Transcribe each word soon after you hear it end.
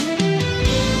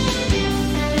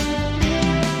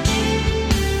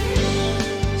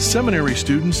seminary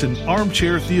students and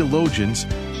armchair theologians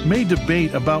may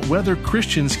debate about whether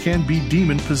Christians can be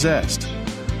demon-possessed.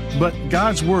 But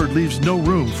God's Word leaves no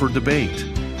room for debate.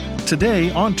 Today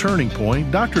on Turning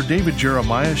Point, Dr. David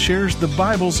Jeremiah shares the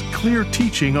Bible's clear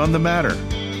teaching on the matter,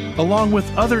 along with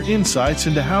other insights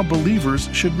into how believers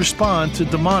should respond to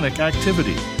demonic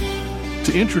activity.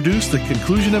 To introduce the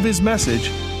conclusion of his message,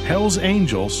 Hell's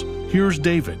Angels, here's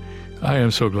David. I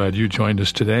am so glad you joined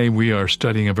us today. We are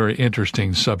studying a very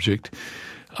interesting subject.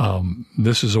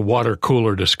 This is a water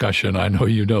cooler discussion. I know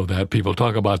you know that. People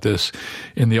talk about this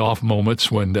in the off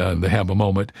moments when they have a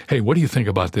moment. Hey, what do you think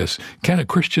about this? Can a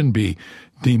Christian be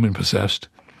demon-possessed?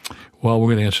 Well, we're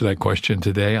going to answer that question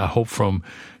today, I hope from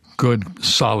good,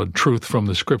 solid truth from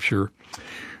the Scripture.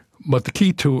 But the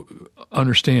key to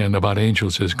understand about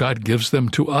angels is God gives them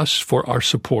to us for our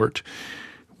support.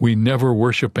 We never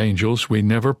worship angels. We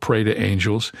never pray to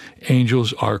angels.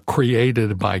 Angels are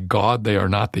created by God. They are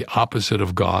not the opposite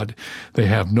of God. They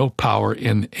have no power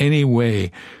in any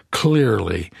way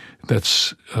clearly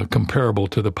that's comparable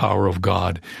to the power of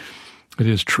God. It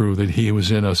is true that he who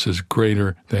is in us is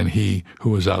greater than he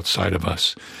who is outside of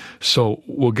us. So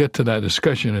we'll get to that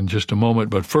discussion in just a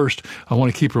moment. But first, I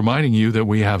want to keep reminding you that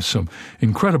we have some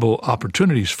incredible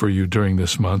opportunities for you during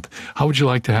this month. How would you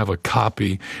like to have a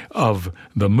copy of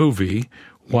the movie,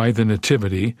 Why the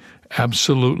Nativity,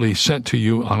 absolutely sent to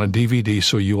you on a DVD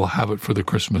so you will have it for the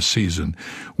Christmas season?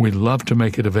 We'd love to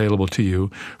make it available to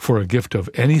you for a gift of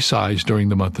any size during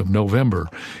the month of November.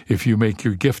 If you make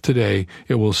your gift today,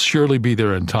 it will surely be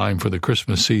there in time for the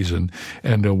Christmas season,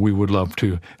 and we would love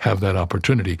to have that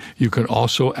opportunity. You can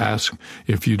also ask,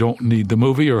 if you don't need the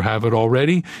movie or have it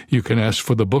already, you can ask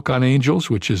for the book on angels,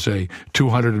 which is a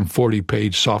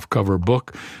 240-page softcover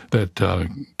book that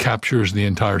captures the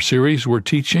entire series we're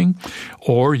teaching,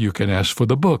 or you can ask for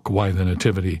the book, Why the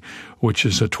Nativity, which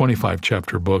is a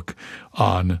 25-chapter book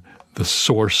on the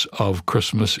source of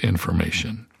Christmas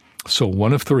information. So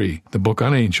one of three, the book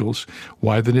on angels,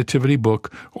 Why the Nativity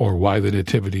book, or Why the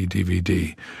Nativity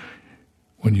DVD.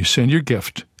 When you send your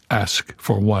gift, ask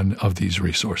for one of these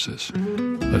resources.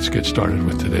 Let's get started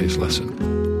with today's lesson.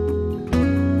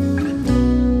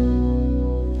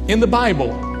 In the Bible,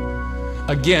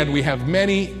 again, we have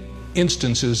many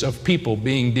instances of people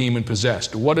being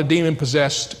demon-possessed. What a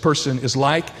demon-possessed person is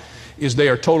like is they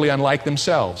are totally unlike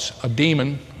themselves. A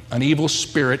demon, an evil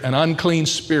spirit, an unclean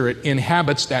spirit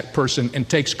inhabits that person and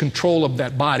takes control of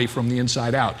that body from the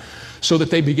inside out, so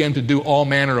that they begin to do all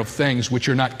manner of things which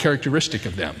are not characteristic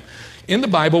of them. In the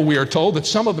Bible, we are told that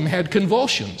some of them had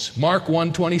convulsions. Mark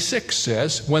 1:26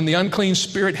 says, when the unclean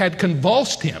spirit had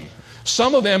convulsed him,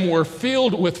 some of them were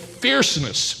filled with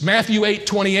fierceness. Matthew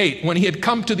 8:28, when he had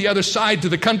come to the other side, to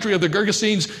the country of the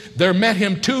Gergesenes, there met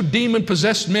him 2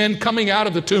 demon-possessed men coming out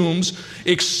of the tombs,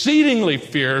 exceedingly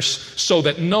fierce, so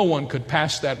that no one could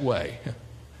pass that way.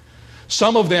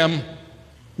 Some of them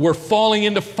were falling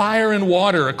into fire and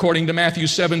water, according to Matthew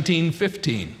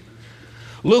 17:15.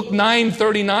 Luke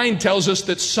 9:39 tells us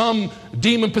that some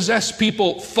demon-possessed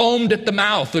people foamed at the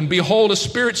mouth, and behold, a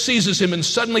spirit seizes him and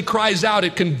suddenly cries out.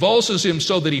 It convulses him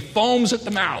so that he foams at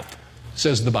the mouth,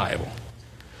 says the Bible.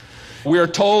 We are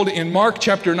told in Mark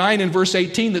chapter 9 and verse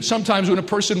 18 that sometimes when a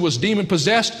person was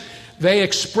demon-possessed, they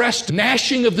expressed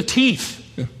gnashing of the teeth.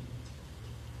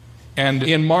 And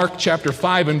in Mark chapter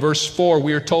 5 and verse 4,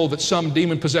 we are told that some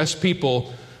demon-possessed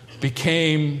people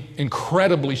became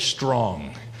incredibly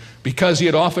strong, because he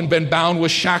had often been bound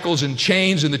with shackles and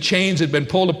the chains had been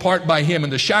pulled apart by him,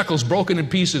 and the shackles broken in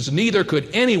pieces. Neither could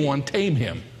anyone tame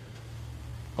him.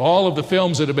 All of the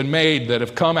films that have been made that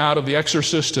have come out of The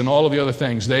Exorcist and all of the other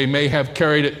things, they may have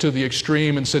carried it to the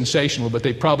extreme and sensational, but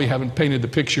they probably haven't painted the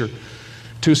picture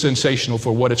too sensational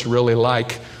for what it's really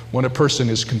like when a person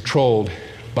is controlled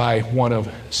by one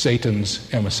of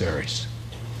Satan's emissaries.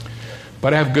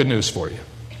 But I have good news for you.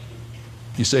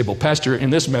 You say, well, Pastor, in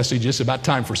this message, it's about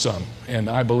time for some, and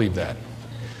I believe that.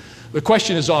 The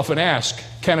question is often asked,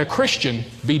 can a Christian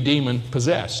be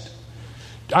demon-possessed?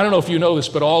 I don't know if you know this,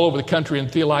 but all over the country in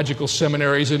theological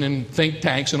seminaries and in think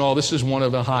tanks and all, this is one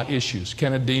of the hot issues.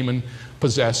 Can a demon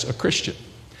possess a Christian?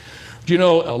 Do you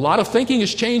know, a lot of thinking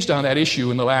has changed on that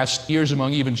issue in the last years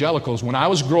among evangelicals. When I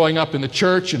was growing up in the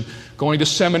church and going to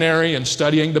seminary and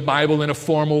studying the Bible in a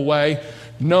formal way,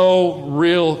 no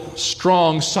real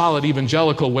strong, solid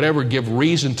evangelical would ever give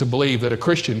reason to believe that a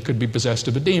Christian could be possessed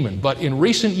of a demon. But in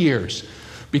recent years,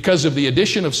 because of the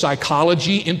addition of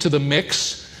psychology into the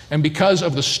mix, and because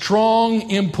of the strong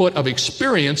input of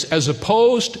experience as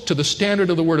opposed to the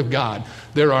standard of the Word of God,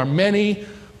 there are many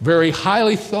very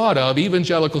highly thought of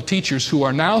evangelical teachers who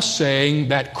are now saying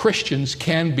that Christians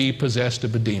can be possessed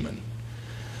of a demon.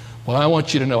 Well, I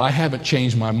want you to know I haven't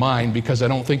changed my mind because I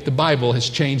don't think the Bible has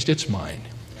changed its mind.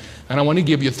 And I want to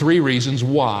give you 3 reasons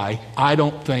why I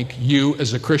don't think you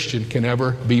as a Christian can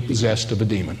ever be possessed of a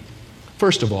demon.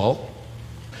 First of all,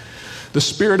 the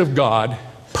Spirit of God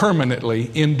permanently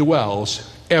indwells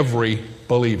every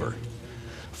believer.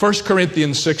 1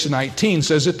 Corinthians 6:19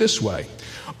 says it this way,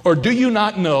 "Or do you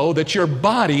not know that your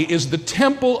body is the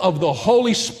temple of the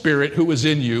Holy Spirit who is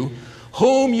in you,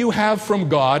 whom you have from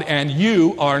God, and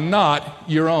you are not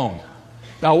your own?"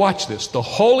 Now watch this. The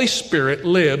Holy Spirit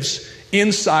lives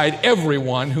inside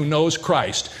everyone who knows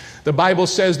Christ. The Bible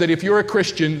says that if you're a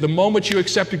Christian, the moment you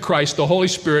accepted Christ, the Holy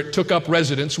Spirit took up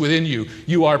residence within you.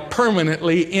 You are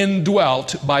permanently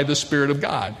indwelt by the Spirit of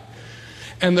God.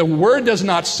 And the Word does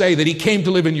not say that He came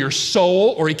to live in your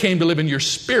soul or He came to live in your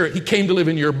spirit. He came to live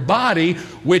in your body,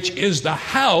 which is the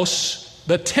house,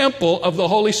 the temple of the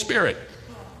Holy Spirit.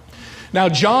 Now,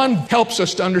 John helps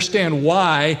us to understand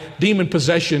why demon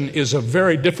possession is a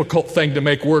very difficult thing to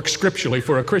make work scripturally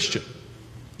for a Christian.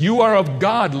 You are of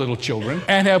God, little children,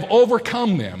 and have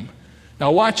overcome them.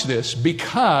 Now watch this.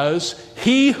 Because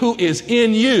he who is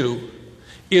in you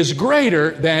is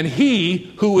greater than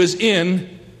he who is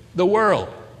in the world.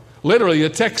 Literally, the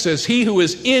text says, he who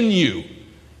is in you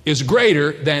is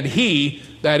greater than he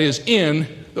that is in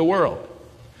the world.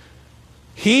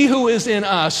 He who is in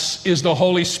us is the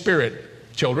Holy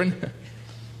Spirit, children.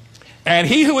 And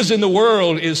he who is in the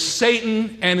world is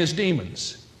Satan and his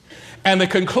demons. And the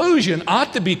conclusion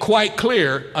ought to be quite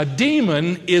clear. A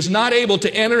demon is not able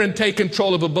to enter and take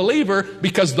control of a believer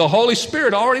because the Holy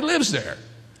Spirit already lives there.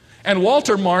 And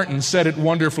Walter Martin said it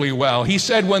wonderfully well. He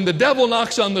said, when the devil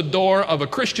knocks on the door of a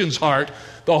Christian's heart,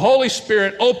 the Holy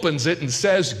Spirit opens it and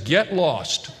says, "Get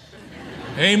lost."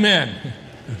 Amen.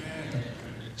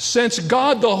 Since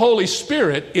God the Holy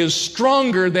Spirit is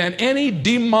stronger than any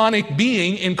demonic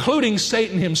being, including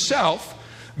Satan himself,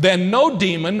 then no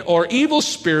demon or evil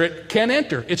spirit can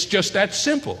enter. It's just that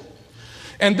simple.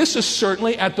 And this is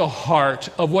certainly at the heart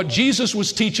of what Jesus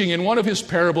was teaching in one of his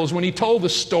parables when he told the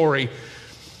story.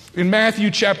 In Matthew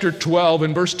chapter 12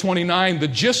 and verse 29, the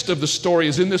gist of the story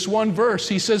is in this one verse.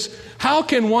 He says, "How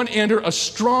can one enter a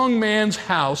strong man's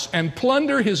house and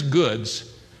plunder his goods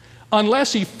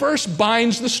unless he first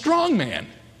binds the strong man?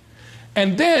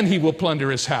 And then he will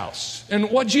plunder his house."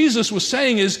 And what Jesus was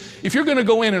saying is, if you're going to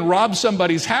go in and rob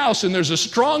somebody's house and there's a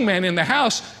strong man in the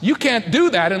house, you can't do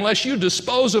that unless you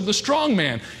dispose of the strong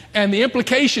man. And the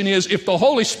implication is, if the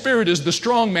Holy Spirit is the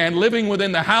strong man living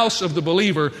within the house of the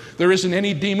believer, there isn't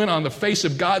any demon on the face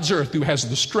of God's earth who has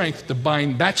the strength to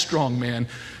bind that strong man,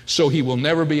 so he will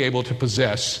never be able to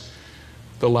possess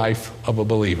the life of a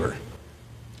believer.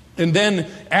 And then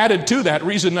added to that,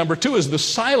 reason number 2 is the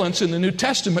silence in the New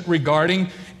Testament regarding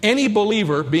any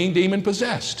believer being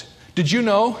demon-possessed. Did you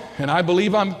know, and I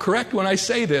believe I'm correct when I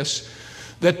say this,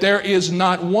 that there is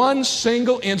not one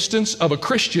single instance of a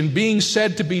Christian being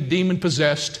said to be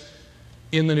demon-possessed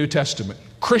in the New Testament?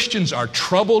 Christians are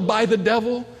troubled by the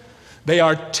devil, they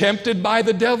are tempted by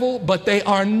the devil, but they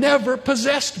are never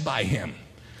possessed by him.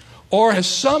 Or as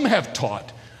some have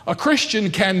taught, a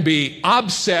Christian can be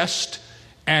obsessed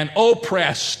and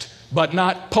oppressed, but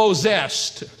not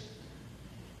possessed.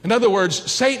 In other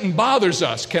words, Satan bothers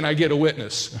us. Can I get a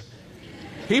witness?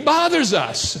 He bothers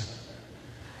us.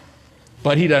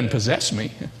 But he doesn't possess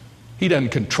me. He doesn't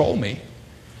control me.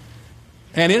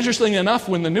 And interestingly enough,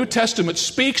 when the New Testament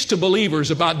speaks to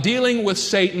believers about dealing with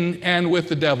Satan and with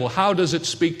the devil, how does it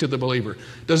speak to the believer?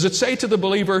 Does it say to the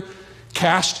believer,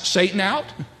 cast Satan out?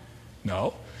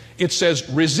 No. It says,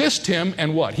 resist him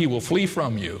and what? He will flee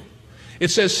from you. It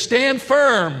says, stand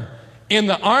firm in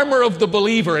the armor of the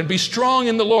believer and be strong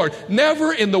in the Lord.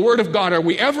 Never in the Word of God are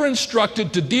we ever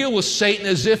instructed to deal with Satan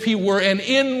as if he were an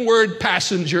inward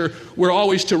passenger. We're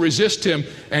always to resist him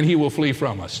and he will flee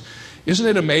from us. Isn't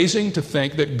it amazing to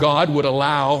think that God would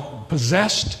allow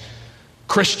possessed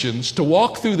Christians to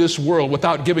walk through this world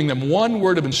without giving them one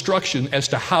word of instruction as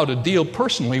to how to deal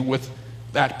personally with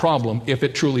that problem if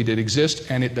it truly did exist,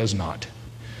 and it does not.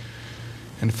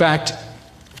 In fact,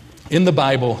 in the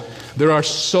Bible, there are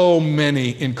so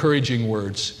many encouraging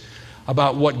words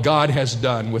about what God has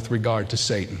done with regard to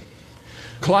Satan.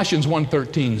 Colossians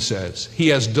 1:13 says, He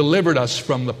has delivered us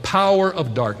from the power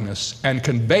of darkness and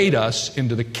conveyed us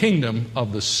into the kingdom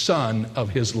of the Son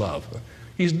of His love.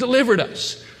 He's delivered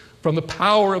us from the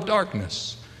power of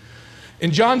darkness.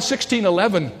 In John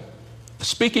 16:11,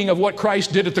 speaking of what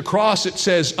Christ did at the cross, it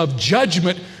says, of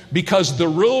judgment, because the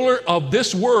ruler of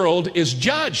this world is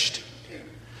judged.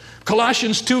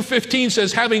 Colossians 2:15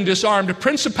 says, having disarmed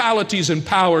principalities and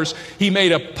powers, He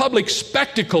made a public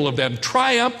spectacle of them,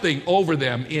 triumphing over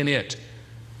them in it.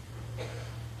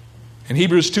 And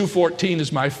Hebrews 2:14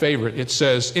 is my favorite. It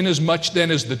says, "Inasmuch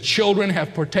then as the children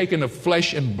have partaken of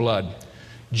flesh and blood,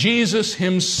 Jesus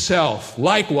himself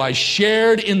likewise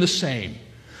shared in the same,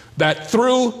 that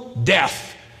through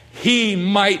death he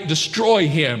might destroy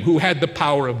him who had the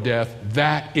power of death,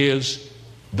 that is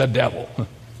the devil."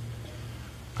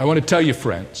 I want to tell you,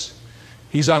 friends,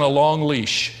 he's on a long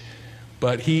leash,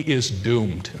 but he is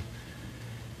doomed.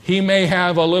 He may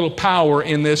have a little power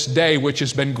in this day which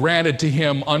has been granted to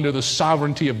him under the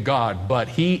sovereignty of God, but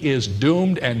he is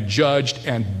doomed and judged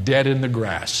and dead in the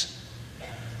grass.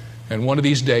 And one of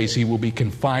these days he will be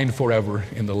confined forever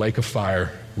in the lake of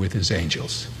fire with his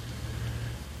angels.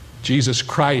 Jesus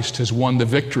Christ has won the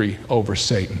victory over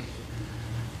Satan,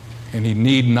 and he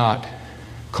need not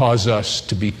cause us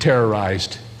to be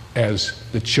terrorized as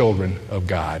the children of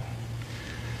God.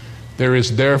 There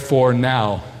is therefore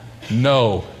now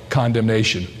no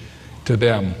condemnation to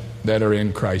them that are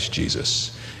in Christ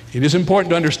Jesus. It is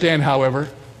important to understand, however,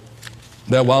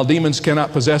 that while demons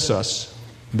cannot possess us,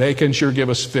 they can sure give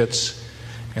us fits,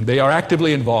 and they are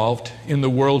actively involved in the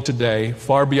world today,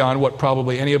 far beyond what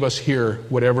probably any of us here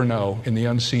would ever know in the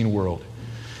unseen world.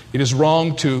 It is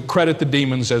wrong to credit the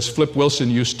demons, as Flip Wilson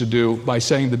used to do, by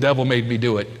saying the devil made me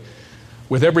do it.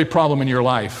 With every problem in your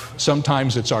life,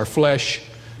 sometimes it's our flesh,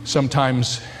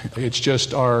 sometimes it's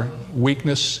just our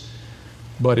weakness,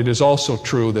 but it is also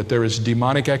true that there is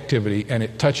demonic activity, and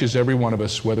it touches every one of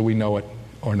us, whether we know it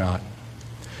or not.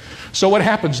 So what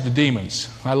happens to demons?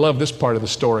 I love this part of the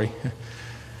story.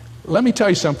 Let me tell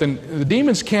you something. The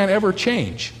demons can't ever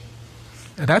change.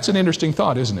 And that's an interesting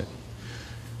thought, isn't it?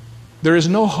 There is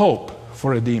no hope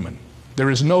for a demon.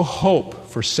 There is no hope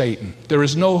for Satan. There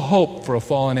is no hope for a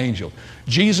fallen angel.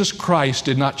 Jesus Christ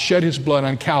did not shed his blood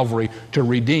on Calvary to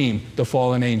redeem the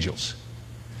fallen angels.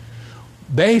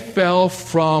 They fell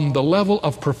from the level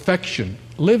of perfection,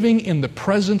 living in the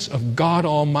presence of God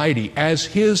Almighty as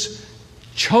his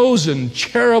chosen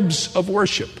cherubs of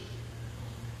worship.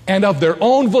 And of their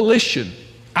own volition,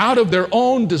 out of their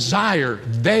own desire,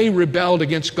 they rebelled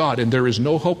against God, and there is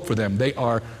no hope for them. They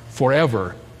are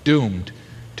forever doomed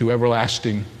to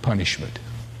everlasting punishment.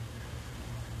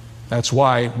 That's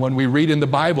why when we read in the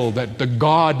Bible that the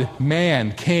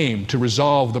God-man came to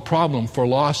resolve the problem for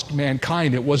lost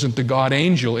mankind, it wasn't the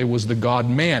God-angel, it was the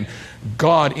God-man.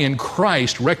 God in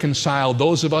Christ reconciled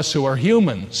those of us who are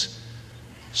humans,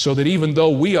 so that even though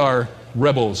we are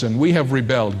rebels and we have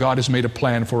rebelled, God has made a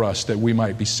plan for us that we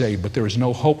might be saved. But there is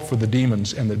no hope for the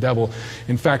demons and the devil.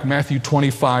 In fact, Matthew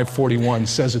 25:41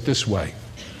 says it this way.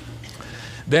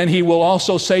 "Then he will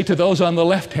also say to those on the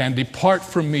left hand, 'Depart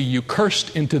from me, you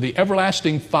cursed, into the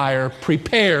everlasting fire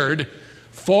prepared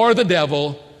for the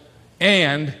devil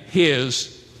and his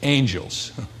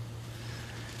angels.'"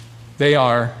 They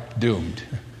are doomed.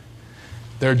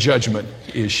 Their judgment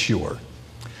is sure.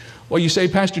 Well, you say,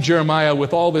 "Pastor Jeremiah,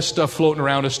 with all this stuff floating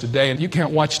around us today, and you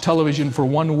can't watch television for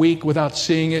 1 week without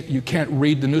seeing it. You can't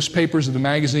read the newspapers or the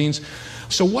magazines.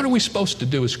 So what are we supposed to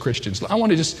do as Christians?" I want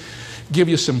to just give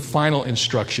you some final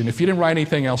instruction. If you didn't write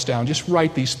anything else down, just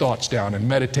write these thoughts down and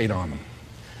meditate on them.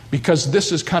 Because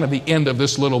this is kind of the end of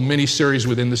this little mini-series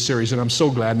within the series, and I'm so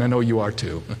glad, and I know you are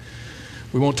too.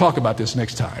 We won't talk about this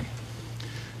next time.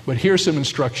 But here's some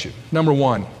instruction. Number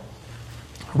one,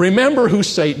 remember who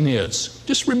Satan is.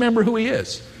 Just remember who he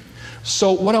is.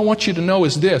 So what I want you to know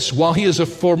is this. While he is a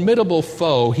formidable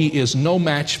foe, he is no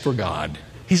match for God.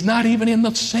 He's not even in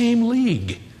the same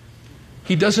league.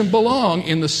 He doesn't belong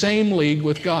in the same league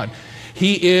with God.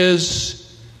 He is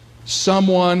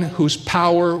someone whose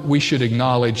power we should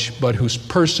acknowledge, but whose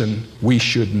person we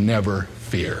should never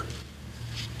fear.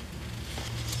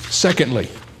 Secondly,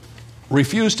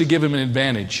 refuse to give him an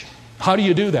advantage. How do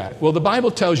you do that? Well, the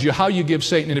Bible tells you how you give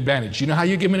Satan an advantage. You know how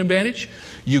you give him an advantage?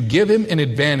 You give him an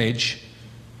advantage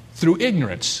through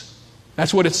ignorance.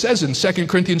 That's what it says in 2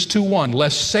 Corinthians 2:1,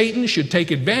 "Lest Satan should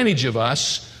take advantage of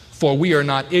us, for we are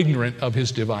not ignorant of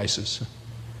his devices."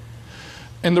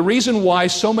 And the reason why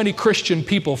so many Christian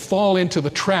people fall into the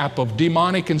trap of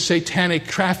demonic and satanic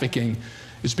trafficking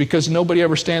is because nobody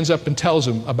ever stands up and tells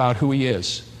them about who he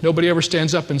is. Nobody ever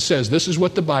stands up and says, "This is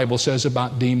what the Bible says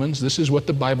about demons. This is what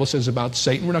the Bible says about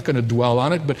Satan." We're not going to dwell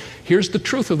on it, but here's the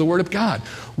truth of the Word of God.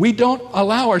 We don't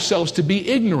allow ourselves to be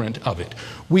ignorant of it.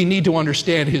 We need to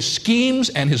understand his schemes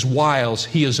and his wiles.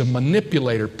 He is a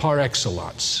manipulator par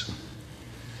excellence.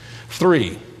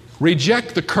 3,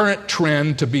 reject the current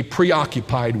trend to be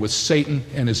preoccupied with Satan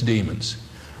and his demons.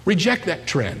 Reject that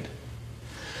trend.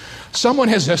 Someone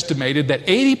has estimated that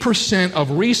 80%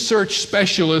 of research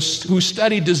specialists who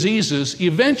study diseases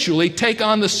eventually take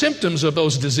on the symptoms of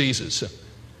those diseases,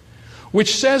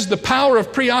 which says the power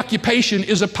of preoccupation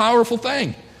is a powerful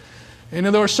thing. And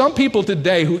there are some people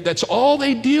today who that's all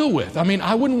they deal with. I mean,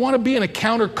 I wouldn't want to be in a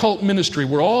counter-cult ministry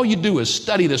where all you do is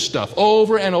study this stuff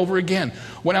over and over again.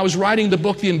 When I was writing the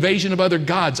book, The Invasion of Other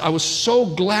Gods, I was so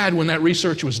glad when that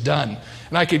research was done.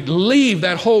 And I could leave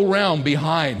that whole realm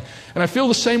behind. And I feel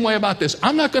the same way about this.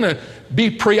 I'm not going to be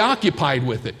preoccupied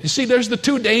with it. You see, there's the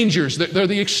two dangers. They're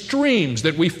the extremes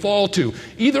that we fall to.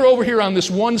 Either over here on this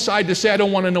one side to say, I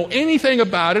don't want to know anything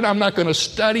about it. I'm not going to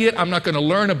study it. I'm not going to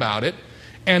learn about it.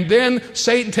 And then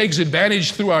Satan takes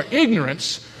advantage through our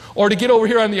ignorance, or to get over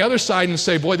here on the other side and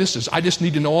say, boy, I just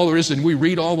need to know all there is, and we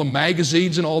read all the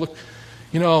magazines and all the,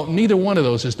 neither one of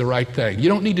those is the right thing. You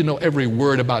don't need to know every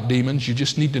word about demons. You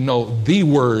just need to know the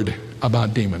word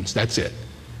about demons. That's it.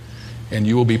 And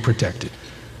you will be protected.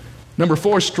 Number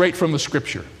 4, straight from the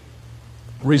Scripture.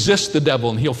 Resist the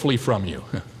devil and he'll flee from you.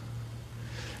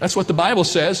 That's what the Bible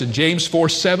says in James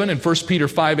 4:7 and 1 Peter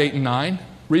 5:8 and 9.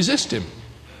 Resist him.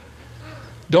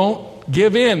 Don't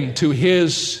give in to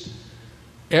his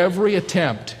every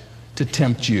attempt to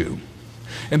tempt you.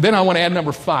 And then I want to add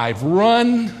number 5.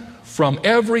 Run from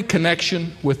every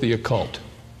connection with the occult.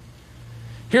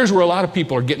 Here's where a lot of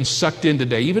people are getting sucked in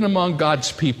today, even among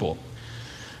God's people.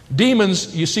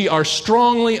 Demons, you see, are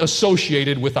strongly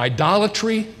associated with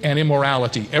idolatry and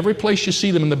immorality. Every place you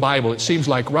see them in the Bible, it seems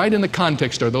like right in the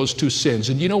context are those two sins.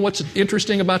 And you know what's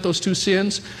interesting about those two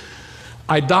sins?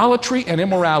 Idolatry and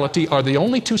immorality are the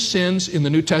only two sins in the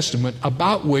New Testament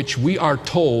about which we are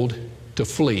told to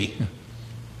flee.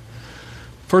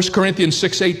 1 Corinthians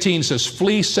 6:18 says,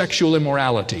 flee sexual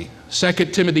immorality.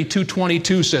 2 Timothy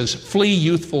 2:22 says, flee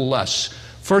youthful lusts.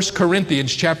 1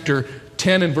 Corinthians chapter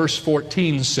 10 and verse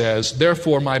 14 says,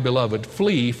 therefore, my beloved,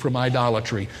 flee from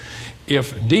idolatry.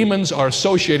 If demons are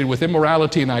associated with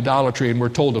immorality and idolatry and we're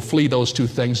told to flee those two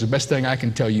things, the best thing I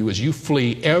can tell you is you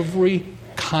flee every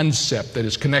concept that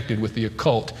is connected with the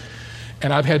occult.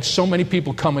 And I've had so many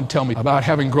people come and tell me about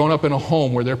having grown up in a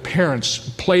home where their parents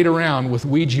played around with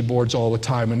Ouija boards all the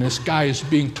time, and this guy is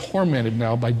being tormented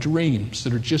now by dreams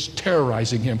that are just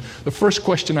terrorizing him. The first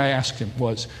question I asked him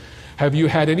was, have you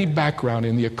had any background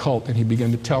in the occult? And he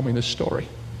began to tell me this story.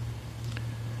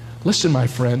 Listen, my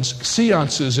friends,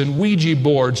 seances and Ouija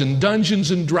boards and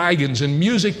Dungeons and Dragons and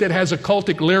music that has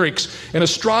occultic lyrics and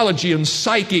astrology and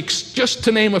psychics, just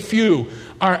to name a few,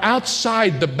 are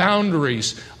outside the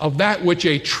boundaries of that which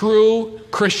a true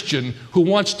Christian who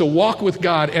wants to walk with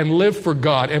God and live for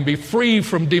God and be free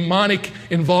from demonic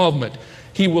involvement,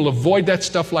 he will avoid that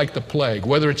stuff like the plague,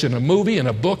 whether it's in a movie, in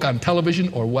a book, on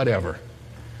television, or whatever.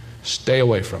 Stay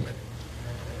away from it.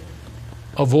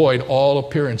 Avoid all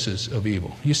appearances of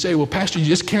evil. You say, well, Pastor, you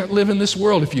just can't live in this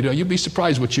world if you do. You'd be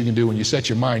surprised what you can do when you set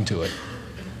your mind to it.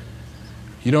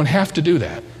 You don't have to do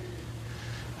that.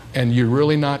 And you're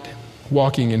really not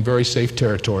walking in very safe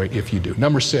territory if you do.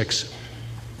 Number 6,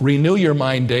 renew your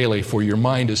mind daily, for your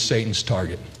mind is Satan's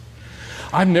target.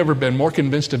 I've never been more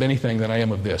convinced of anything than I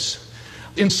am of this.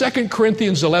 In 2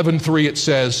 Corinthians 11:3 it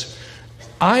says,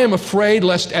 I am afraid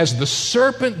lest as the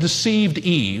serpent deceived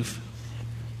Eve,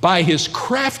 by his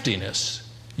craftiness,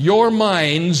 your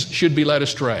minds should be led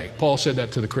astray. Paul said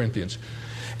that to the Corinthians.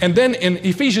 And then in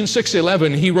Ephesians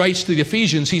 6:11, he writes to the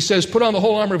Ephesians, he says, put on the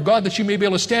whole armor of God that you may be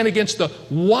able to stand against the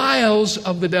wiles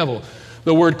of the devil.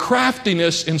 The word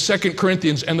craftiness in 2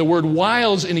 Corinthians and the word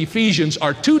wiles in Ephesians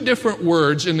are two different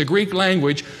words in the Greek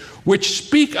language which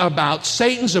speak about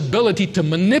Satan's ability to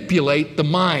manipulate the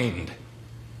mind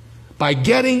by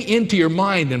getting into your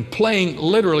mind and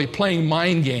literally playing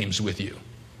mind games with you.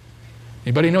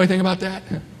 Anybody know anything about that?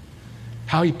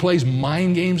 How he plays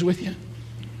mind games with you?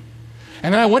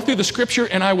 And then I went through the scripture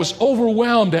and I was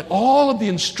overwhelmed at all of the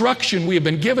instruction we have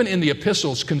been given in the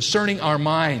epistles concerning our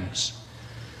minds.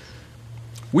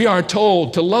 We are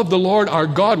told to love the Lord our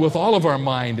God with all of our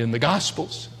mind in the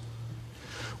Gospels.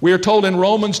 We are told in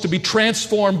Romans to be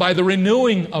transformed by the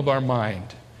renewing of our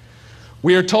mind.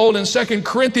 We are told in 2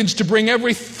 Corinthians to bring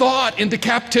every thought into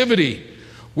captivity.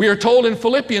 We are told in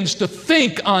Philippians to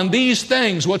think on these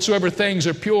things, whatsoever things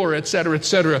are pure, etc.,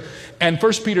 etc. And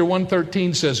 1 Peter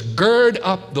 1:13 says, gird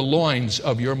up the loins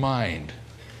of your mind.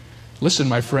 Listen,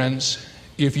 my friends,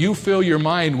 if you fill your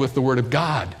mind with the Word of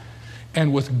God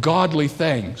and with godly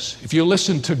things, if you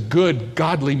listen to good,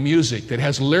 godly music that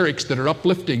has lyrics that are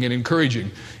uplifting and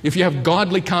encouraging, if you have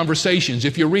godly conversations,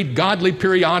 if you read godly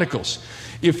periodicals,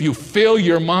 if you fill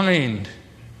your mind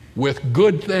with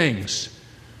good things,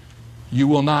 you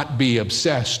will not be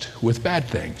obsessed with bad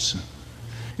things.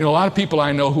 You know, a lot of people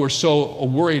I know who are so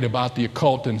worried about the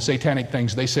occult and satanic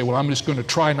things, they say, well, I'm just going to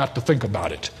try not to think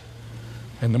about it.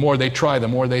 And the more they try, the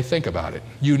more they think about it.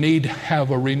 You need to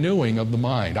have a renewing of the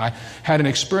mind. I had an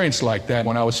experience like that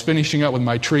when I was finishing up with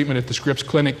my treatment at the Scripps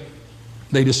Clinic.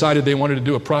 they decided they wanted to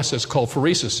do a process called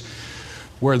pheresis,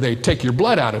 where they take your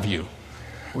blood out of you.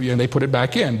 And they put it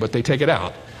back in, but they take it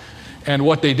out. And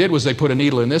what they did was they put a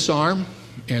needle in this arm,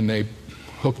 and they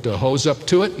hooked a hose up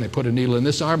to it, and they put a needle in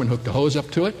this arm and hooked a hose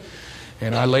up to it.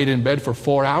 And I laid in bed for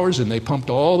 4 hours, and they pumped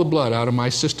all the blood out of my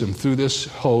system through this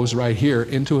hose right here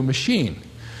into a machine.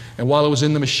 And while it was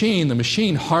in the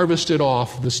machine harvested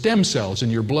off the stem cells in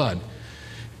your blood.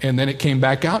 And then it came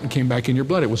back out and came back in your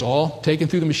blood. It was all taken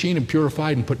through the machine and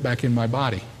purified and put back in my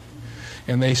body.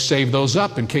 And they save those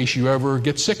up in case you ever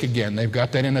get sick again. They've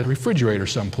got that in a refrigerator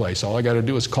someplace. All I got to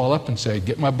do is call up and say,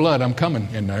 get my blood, I'm coming.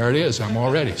 And there it is, I'm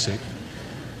all ready, see?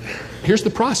 Here's the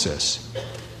process.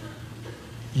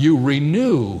 You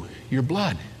renew your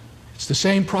blood. It's the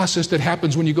same process that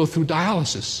happens when you go through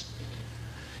dialysis.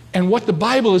 And what the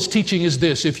Bible is teaching is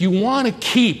this: if you want to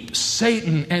keep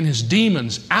Satan and his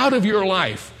demons out of your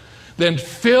life, then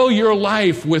fill your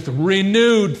life with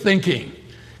renewed thinking.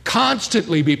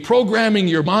 Constantly be programming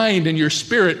your mind and your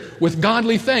spirit with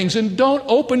godly things, and don't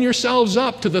open yourselves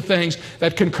up to the things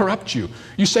that can corrupt you.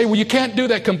 You say, well, you can't do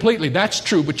that completely. That's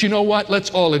true, but you know what?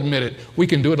 Let's all admit it. We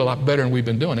can do it a lot better than we've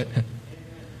been doing it.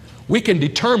 We can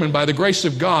determine by the grace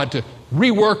of God to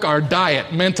rework our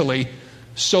diet mentally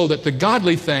so that the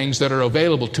godly things that are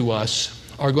available to us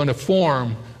are going to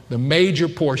form the major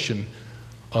portion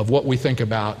of what we think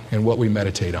about and what we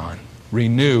meditate on.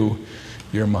 Renew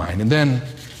your mind. And then,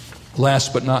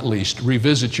 last but not least,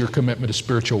 revisit your commitment to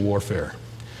spiritual warfare.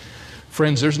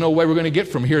 Friends, there's no way we're going to get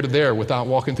from here to there without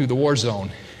walking through the war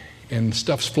zone. And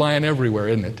stuff's flying everywhere,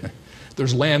 isn't it?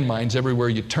 There's landmines everywhere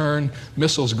you turn,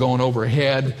 missiles going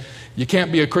overhead. You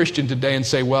can't be a Christian today and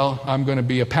say, well, I'm going to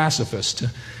be a pacifist.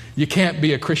 You can't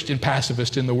be a Christian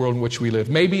pacifist in the world in which we live.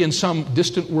 Maybe in some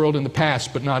distant world in the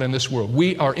past, but not in this world.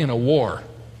 We are in a war.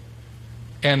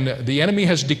 And the enemy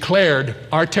has declared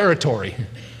our territory.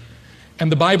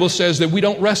 And the Bible says that we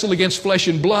don't wrestle against flesh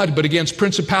and blood, but against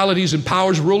principalities and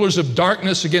powers, rulers of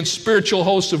darkness, against spiritual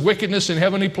hosts of wickedness in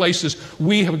heavenly places.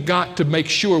 We have got to make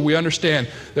sure we understand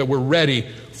that we're ready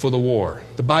for the war.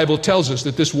 The Bible tells us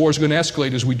that this war is going to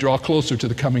escalate as we draw closer to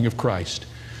the coming of Christ.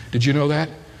 Did you know that?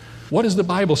 What does the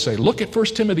Bible say? Look at 1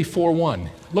 Timothy 4:1.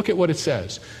 Look at what it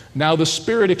says. Now the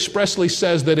Spirit expressly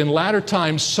says that in latter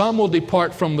times some will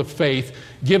depart from the faith,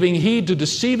 giving heed to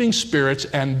deceiving spirits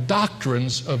and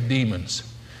doctrines of demons.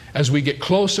 As we get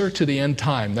closer to the end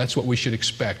time, that's what we should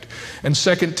expect. And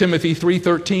 2 Timothy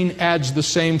 3:13 adds the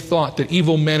same thought, that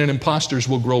evil men and impostors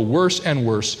will grow worse and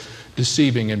worse,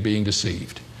 deceiving and being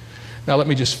deceived. Now let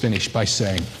me just finish by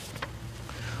saying,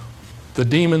 the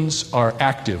demons are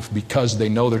active because they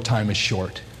know their time is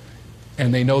short,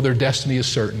 and they know their destiny is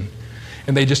certain,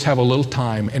 and they just have a little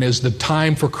time. And as the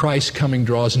time for Christ's coming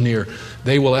draws near,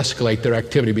 they will escalate their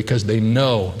activity because they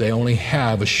know they only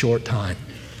have a short time.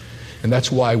 And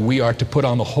that's why we are to put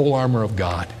on the whole armor of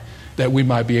God, that we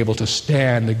might be able to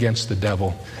stand against the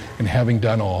devil, and having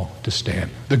done all, to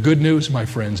stand. The good news, my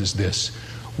friends, is this: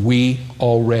 we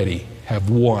already have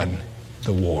won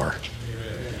the war.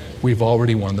 We've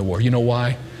already won the war. You know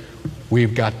why?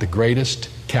 We've got the greatest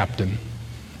captain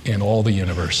in all the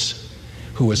universe,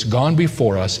 who has gone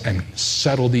before us and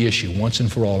settled the issue once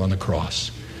and for all on the cross.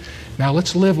 Now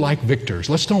let's live like victors.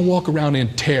 Let's don't walk around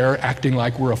in terror, acting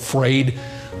like we're afraid.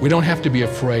 We don't have to be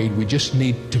afraid. We just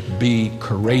need to be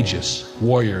courageous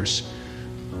warriors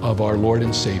of our Lord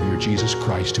and Savior, Jesus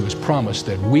Christ, who has promised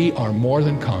that we are more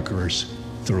than conquerors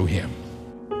through Him.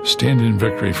 Stand in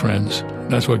victory, friends.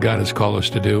 That's what God has called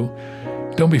us to do.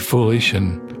 Don't be foolish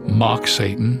and mock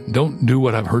Satan. Don't do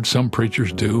what I've heard some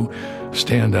preachers do,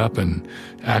 stand up and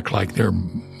act like they're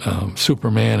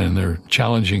Superman and they're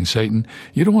challenging Satan.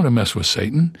 You don't want to mess with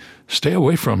Satan. Stay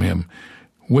away from him.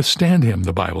 Withstand him,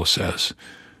 the Bible says.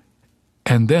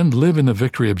 And then live in the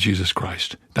victory of Jesus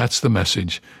Christ. That's the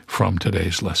message from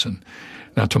today's lesson.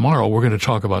 Now, tomorrow we're going to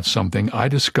talk about something I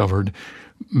discovered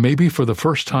maybe for the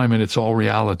first time in its all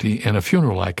reality in a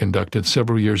funeral I conducted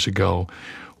several years ago,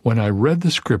 when I read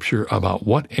the scripture about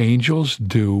what angels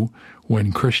do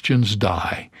when Christians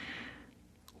die.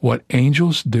 What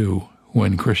angels do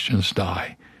when Christians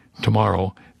die.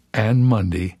 Tomorrow and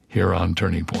Monday here on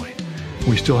Turning Point.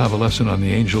 We still have a lesson on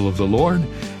the angel of the Lord,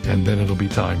 and then it'll be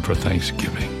time for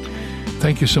Thanksgiving.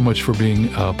 Thank you so much for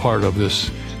being a part of this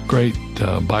great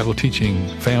Bible teaching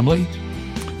family.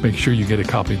 Make sure you get a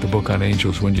copy of the book on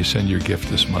angels when you send your gift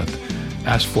this month.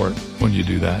 Ask for it when you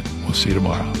do that. We'll see you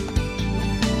tomorrow.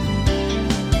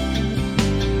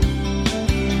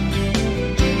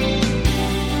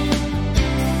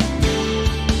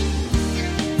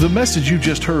 The message you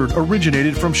just heard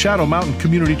originated from Shadow Mountain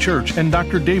Community Church and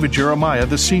Dr. David Jeremiah,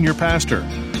 the senior pastor.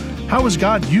 How is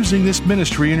God using this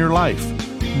ministry in your life?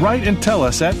 Write and tell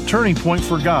us at Turning Point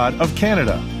for God of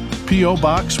Canada, P.O.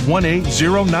 Box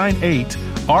 18098,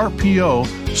 RPO,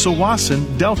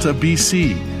 Sawasan, Delta,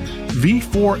 BC,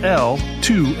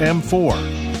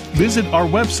 V4L2M4. Visit our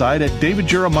website at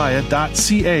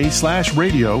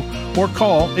davidjeremiah.ca/radio or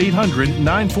call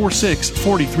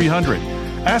 800-946-4300.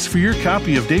 Ask for your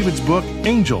copy of David's book,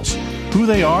 Angels, Who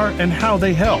They Are and How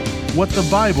They Help, What the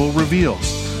Bible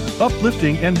Reveals.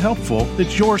 Uplifting and helpful,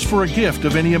 it's yours for a gift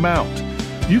of any amount.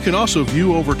 You can also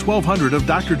view over 1,200 of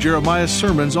Dr. Jeremiah's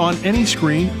sermons on any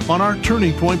screen on our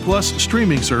Turning Point Plus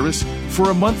streaming service for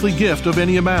a monthly gift of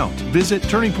any amount. Visit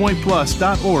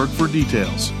turningpointplus.org for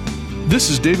details.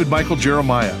 This is David Michael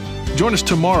Jeremiah. Join us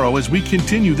tomorrow as we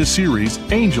continue the series,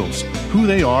 Angels, Who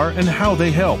They Are and How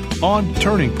They Help, on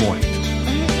Turning Point.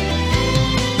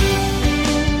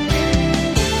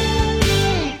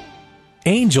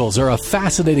 Angels are a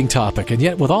fascinating topic, and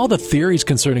yet with all the theories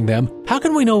concerning them, how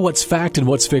can we know what's fact and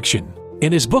what's fiction?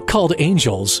 In his book called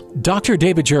Angels, Dr.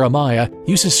 David Jeremiah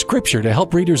uses scripture to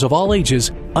help readers of all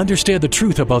ages understand the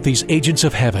truth about these agents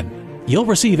of heaven. You'll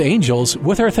receive Angels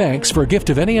with our thanks for a gift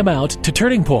of any amount to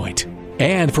Turning Point.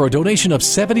 And for a donation of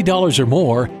 $70 or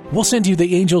more, we'll send you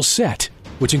the Angels set,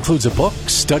 which includes a book,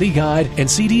 study guide, and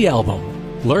CD album.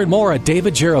 Learn more at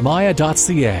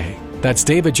davidjeremiah.ca. That's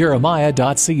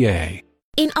davidjeremiah.ca.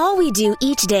 In all we do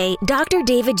each day, Dr.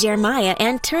 David Jeremiah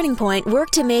and Turning Point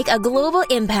work to make a global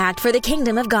impact for the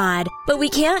kingdom of God. But we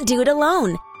can't do it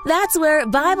alone. That's where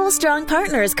Bible Strong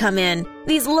Partners come in.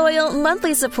 These loyal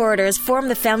monthly supporters form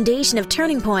the foundation of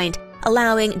Turning Point,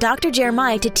 allowing Dr.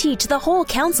 Jeremiah to teach the whole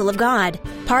counsel of God.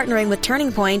 Partnering with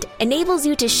Turning Point enables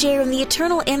you to share in the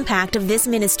eternal impact of this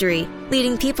ministry,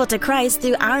 leading people to Christ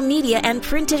through our media and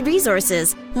printed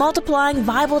resources, multiplying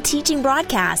Bible teaching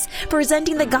broadcasts,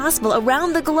 presenting the gospel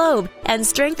around the globe, and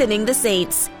strengthening the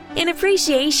saints. In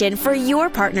appreciation for your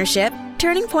partnership,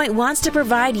 Turning Point wants to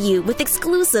provide you with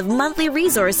exclusive monthly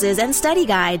resources and study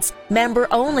guides,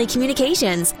 member-only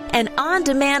communications, an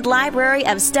on-demand library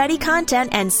of study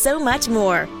content, and so much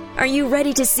more. Are you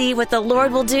ready to see what the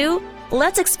Lord will do?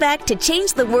 Let's expect to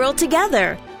change the world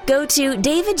together. Go to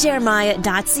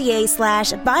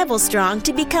davidjeremiah.ca/BibleStrong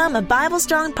to become a Bible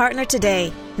Strong partner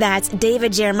today. That's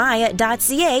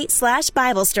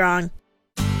davidjeremiah.ca/BibleStrong.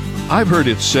 I've heard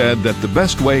it said that the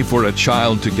best way for a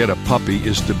child to get a puppy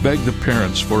is to beg the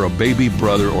parents for a baby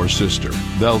brother or sister.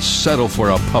 They'll settle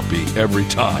for a puppy every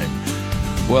time.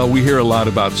 Well, we hear a lot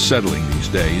about settling these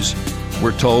days.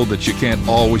 We're told that you can't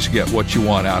always get what you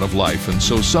want out of life, and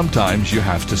so sometimes you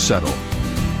have to settle.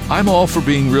 I'm all for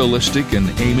being realistic and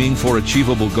aiming for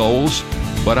achievable goals,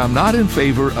 but I'm not in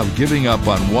favor of giving up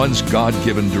on one's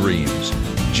God-given dreams.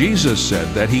 Jesus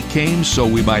said that He came so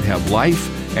we might have life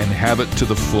and have it to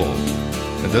the full.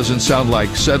 That doesn't sound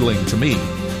like settling to me.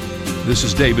 This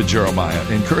is David Jeremiah,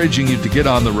 encouraging you to get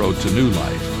on the road to new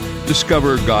life.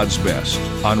 Discover God's best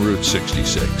on Route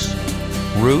 66.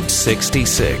 Route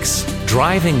 66,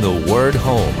 driving the word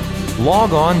home.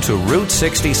 Log on to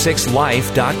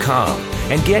Route66Life.com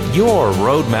and get your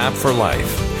roadmap for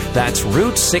life. That's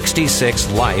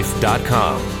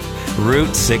Route66Life.com.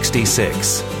 Route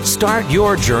 66. Start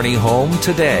your journey home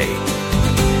today.